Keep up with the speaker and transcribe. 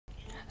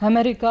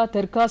America,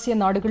 தெற்காசிய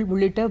நாடுகள்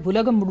உள்ளிட்ட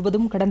உலகம்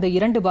முழுவதும் கடந்த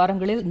 2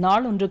 வாரங்களில்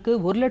நாளொன்றுக்கு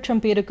 1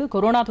 லட்சம் பேருக்கு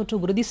கொரோனா தொற்று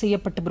உறுதி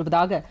செய்யப்பட்டு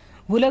வருவதாக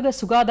உலக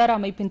சுகாதார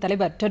அமைப்பின்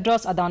தலைவர்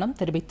டெட்ராஸ் அதானம்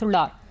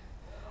தெரிவித்துள்ளார்.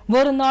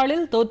 ஒரு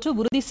நாளில் தொற்று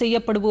உறுதி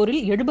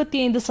செய்யப்படுவோரில்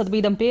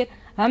 75% பேர்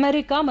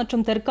அமெரிக்கா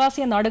மற்றும்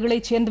தெற்காசிய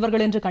நாடுகளைச்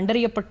சேர்ந்தவர்கள் என்று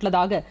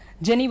கண்டறியப்பட்டுள்ளதாக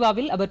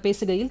ஜெனீவாவில் அவர்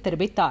பேசுகையில்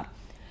தெரிவித்தார்.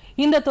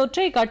 இந்த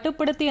தொற்றை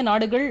கட்டுப்படுத்திய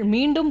நாடுகள்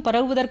மீண்டும்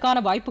பரவுவதற்கான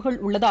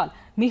வாய்ப்புகள் உள்ளதால்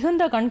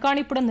மிகுந்த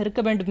கண்காணிப்புடன்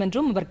இருக்க வேண்டும்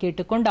என்றும் அவர்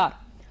கேட்டுக் கொண்டார்.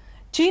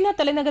 சீன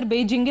தலைநகர்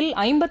பெய்ஜிங்கில்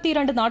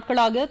 52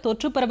 நாட்களாக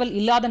தொற்று பரவல்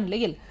இல்லாத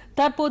நிலையில்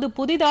தற்போது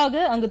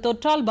புதிதாக அங்கு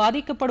தொற்றால்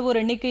பாதிக்கப்படுவோர்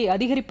எண்ணிக்கை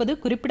அதிகரிப்பது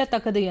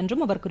குறிப்பிடத்தக்கது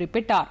என்றும் அவர்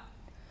குறிப்பிட்டார்.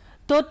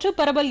 தொற்று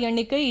பரவல்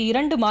எண்ணிக்கை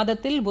 2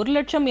 மாதத்தில் 1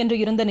 லட்சம் என்று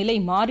இருந்த நிலை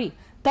மாறி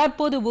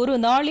தற்போது ஒரு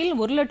நாளில்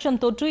 1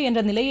 லட்சம் தொற்று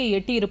என்ற நிலையை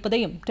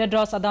எட்டியிருப்பதையும்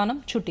டெட்ராஸ்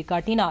அதானம்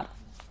சுட்டிக்காட்டினார்.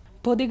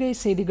 பொதிகை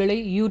செய்திகளை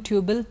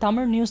யூடியூபில்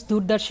தமிழ் நியூஸ்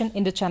தூர்தர்ஷன்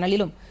என்ற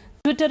சேனலிலும்,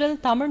 ட்விட்டரில்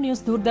Tamil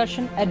news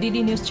Doordarshan @DD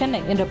news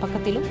Chennai என்ற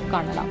பக்கத்திலும்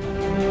காணலாம்.